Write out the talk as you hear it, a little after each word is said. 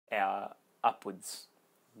our upwards,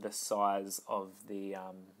 the size of the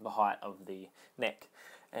height of the neck.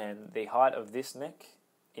 And the height of this neck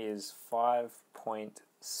is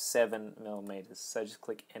 5.7 millimeters. So just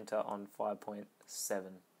click enter on 5.7.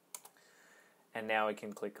 And now we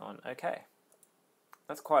can click on OK.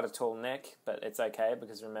 That's quite a tall neck, but it's okay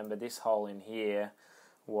because remember this hole in here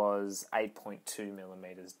was 8.2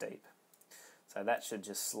 millimeters deep. So that should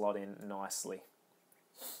just slot in nicely.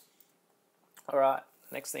 Alright,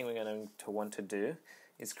 next thing we're going to want to do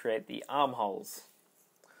is create the armholes.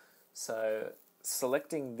 So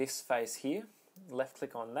selecting this face here, left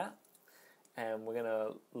click on that, and we're going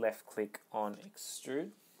to left click on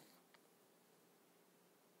extrude.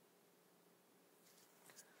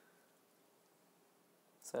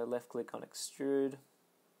 So left click on extrude,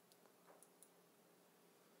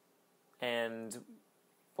 and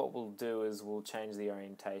what we'll do is we'll change the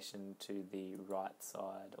orientation to the right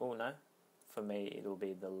side. Oh no, for me it'll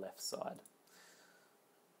be the left side.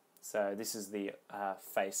 So this is the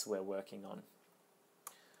face we're working on.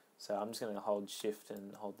 So I'm just going to hold shift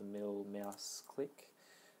and hold the middle mouse click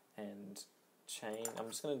and chain. I'm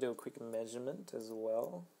just going to do a quick measurement as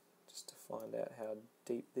well, just to find out how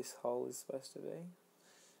deep this hole is supposed to be.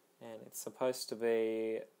 And it's supposed to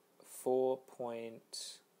be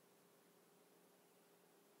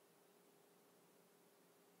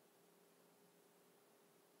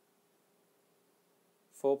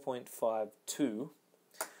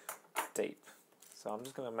deep. So I'm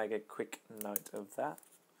just going to make a quick note of that.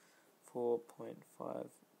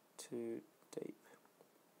 4.52 deep.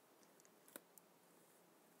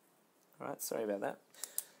 Alright, sorry about that.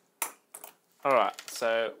 Alright,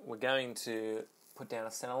 so we're going to put down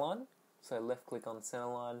a center line. So left click on center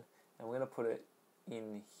line, and we're going to put it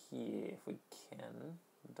in here if we can.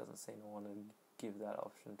 It doesn't seem to want to give that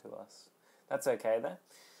option to us. That's okay though.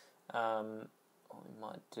 What we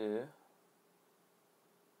might do,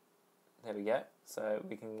 there we go. So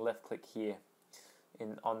we can left click here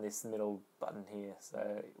on this middle button here.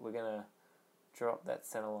 So we're going to drop that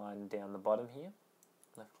center line down the bottom here.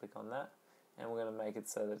 Left click on that, and we're going to make it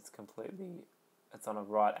so that it's on a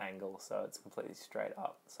right angle, so it's completely straight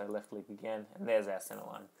up. So left click again, and there's our center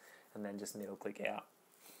line, and then just middle click out.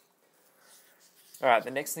 Alright,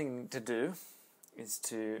 the next thing to do is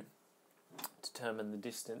to determine the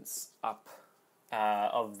distance up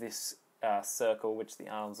of this circle, which the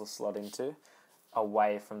arms will slot into,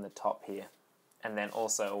 away from the top here, and then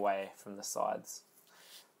also away from the sides.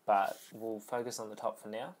 But we'll focus on the top for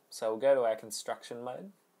now. So we'll go to our construction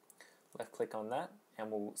mode, left click on that,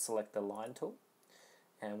 and we'll select the line tool,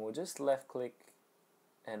 and we'll just left click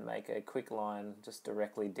and make a quick line just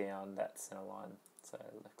directly down that center line. So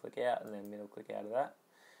left click out and then middle click out of that,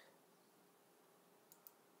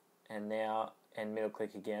 and now middle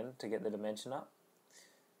click again to get the dimension up,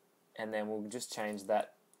 and then we'll just change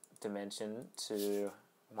that dimension to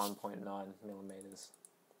 1.9 millimeters.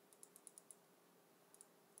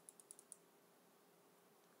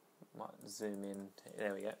 Might zoom in,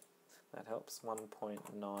 there we go, that helps,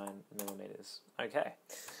 1.9 millimeters. Okay,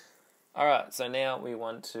 alright, so now we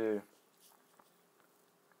want to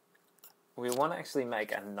actually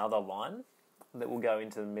make another line that will go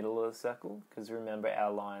into the middle of the circle, because remember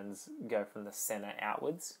our lines go from the center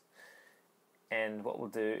outwards. And what we'll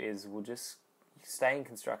do is we'll just stay in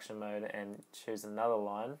construction mode and choose another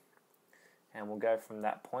line, and we'll go from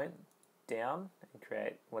that point down and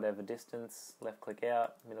create whatever distance, left click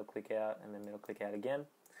out, middle click out, and then middle click out again.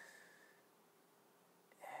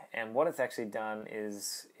 And what it's actually done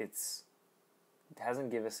is it hasn't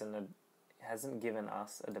given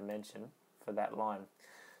us a dimension for that line.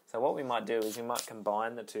 So what we might do is we might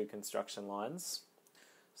combine the two construction lines.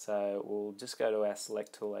 So we'll just go to our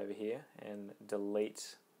select tool over here and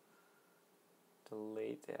delete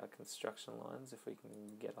our construction lines if we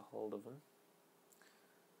can get a hold of them.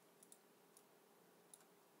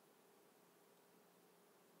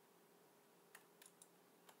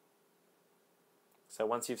 So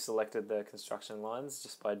once you've selected the construction lines,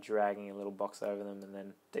 just by dragging a little box over them and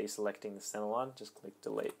then deselecting the center line, just click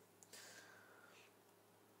delete.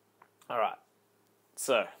 Alright,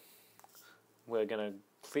 so we're going to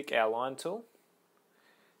click our line tool,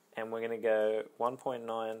 and we're going to go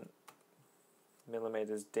 1.9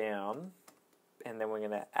 millimeters down, and then we're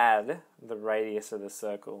going to add the radius of the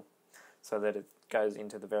circle so that it goes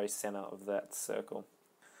into the very center of that circle.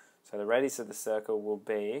 So the radius of the circle will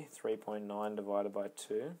be 3.9 divided by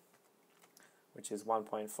 2, which is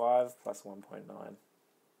 1.5 plus 1.9.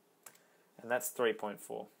 And that's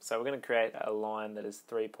 3.4. So we're going to create a line that is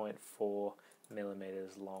 3.4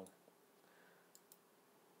 millimeters long.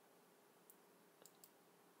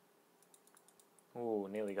 Ooh,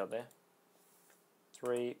 nearly got there.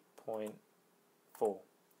 3.4.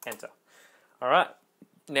 Enter. Alright,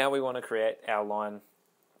 now we want to create our line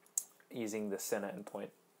using the center and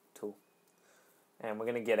point tool. And we're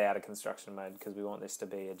going to get out of construction mode because we want this to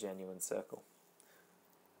be a genuine circle.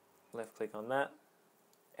 Left click on that,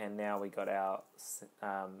 and now we got our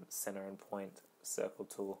center and point circle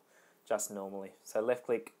tool just normally. So left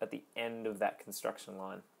click at the end of that construction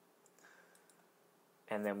line,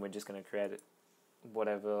 and then we're just going to create it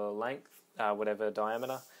whatever length, whatever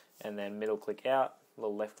diameter, and then middle click out,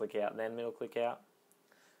 little left click out, then middle click out,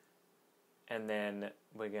 and then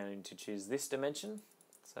we're going to choose this dimension.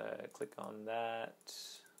 So click on that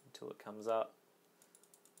until it comes up.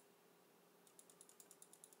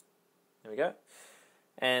 There we go.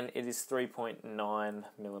 And it is 3.9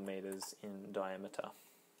 millimeters in diameter.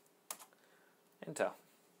 Enter.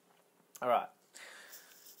 Alright.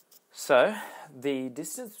 So the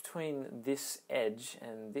distance between this edge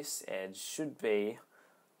and this edge should be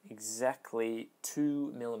exactly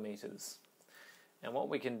 2 millimeters. And what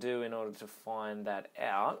we can do in order to find that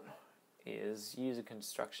out is use a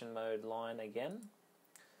construction mode line again,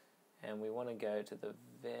 and we want to go to the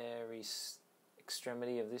very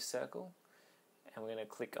extremity of this circle, and we're going to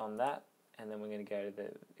click on that, and then we're going to go to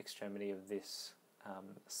the extremity of this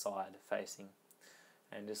side facing,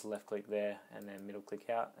 and just left click there, and then middle click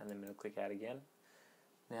out, and then middle click out again.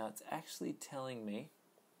 Now it's actually telling me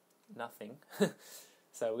nothing.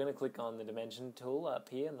 So we're going to click on the dimension tool up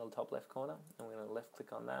here in the top left corner, and we're going to left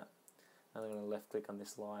click on that, and we're going to left click on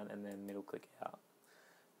this line, and then middle click out.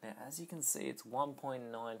 Now as you can see, it's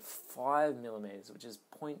 1.95 millimeters, which is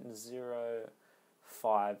 0.05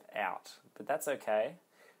 out, but that's okay.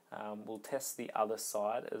 We'll test the other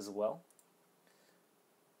side as well,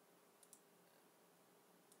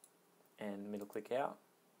 and middle click out,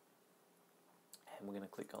 and we're going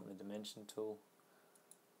to click on the dimension tool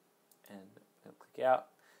and middle click out.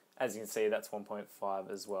 As you can see, that's 1.5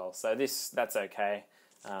 as well, so that's okay.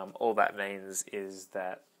 All that means is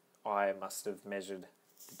that I must have measured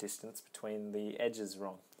the distance between the edges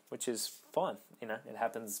wrong, which is fine. You know, it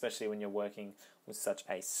happens, especially when you're working with such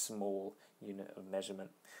a small unit of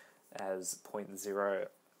measurement as 0.00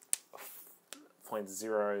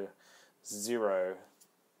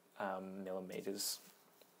 millimeters.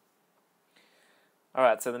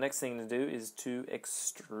 Alright, so the next thing to do is to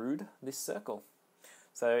extrude this circle.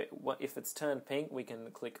 So if it's turned pink, we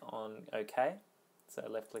can click on OK. So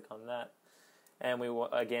left click on that, and we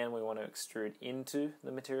want to extrude into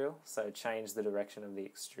the material. So change the direction of the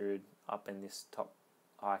extrude up in this top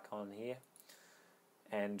icon here,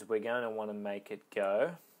 and we're going to want to make it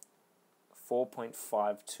go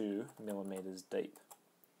 4.52 millimeters deep.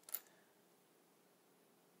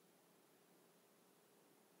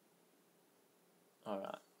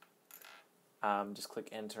 Alright, just click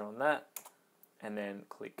enter on that, and then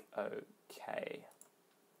click OK.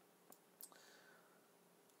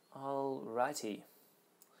 Alrighty.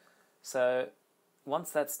 So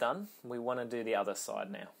once that's done, we want to do the other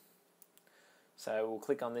side now. So we'll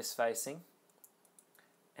click on this facing,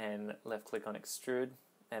 and left click on extrude,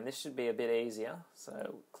 and this should be a bit easier.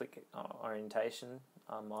 So click orientation.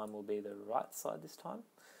 Mine will be the right side this time.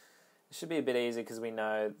 It should be a bit easier because we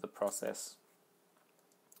know the process.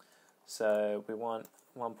 So we want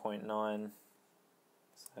 1.9,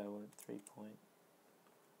 so we're 3.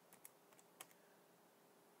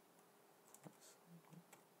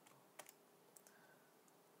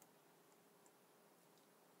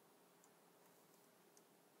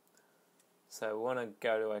 So we want to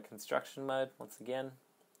go to our construction mode once again.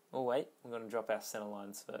 Oh wait, we're going to drop our center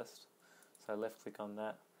lines first. So left click on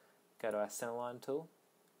that, go to our center line tool,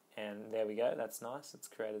 and there we go, that's nice, it's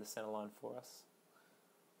created the center line for us.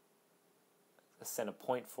 A center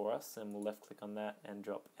point for us, and we'll left click on that and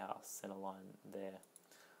drop our center line there.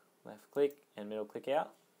 Left click and middle click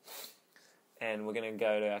out. And we're going to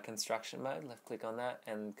go to our construction mode, left click on that,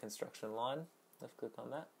 and construction line, left click on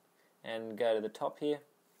that, and go to the top here.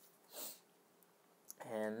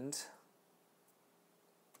 And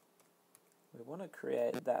we want to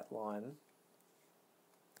create that line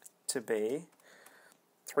to be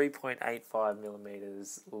 3.85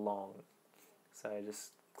 millimeters long. So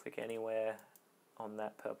just click anywhere on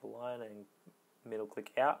that purple line and middle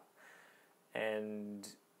click out, and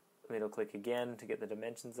middle click again to get the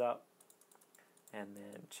dimensions up, and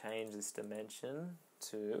then change this dimension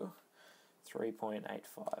to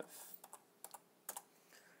 3.85.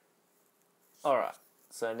 Alright,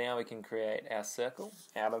 so now we can create our circle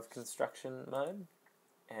out of construction mode,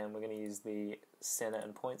 and we're going to use the center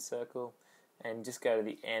and point circle, and just go to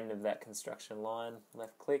the end of that construction line,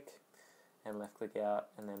 left click, and left click out,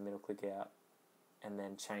 and then middle click out, and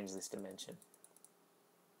then change this dimension.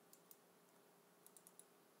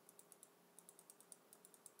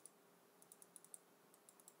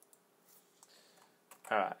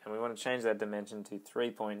 Alright, and we want to change that dimension to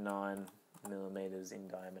 3.9 millimeters in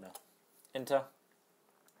diameter. Enter.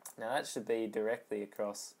 Now that should be directly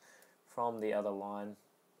across from the other line,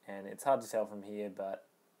 and it's hard to tell from here, but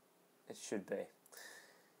it should be.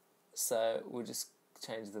 So we'll just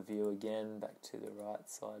change the view again back to the right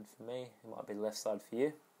side for me. It might be left side for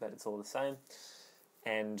you, but it's all the same.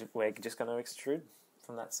 And we're just going to extrude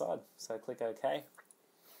from that side. So click OK.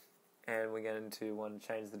 And we're going to want to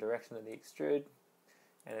change the direction of the extrude.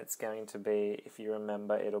 And it's going to be, if you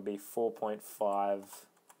remember, it'll be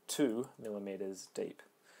 4.52 millimeters deep.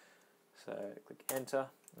 So click enter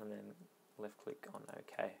and then left click on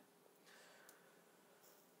OK.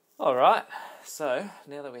 Alright, so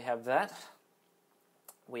now that we have that,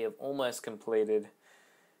 we have almost completed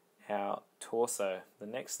our torso. The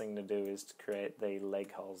next thing to do is to create the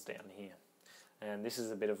leg holes down here. And this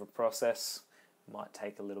is a bit of a process, might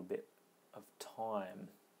take a little bit of time.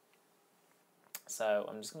 So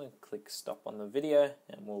I'm just going to click stop on the video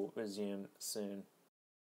and we'll resume soon.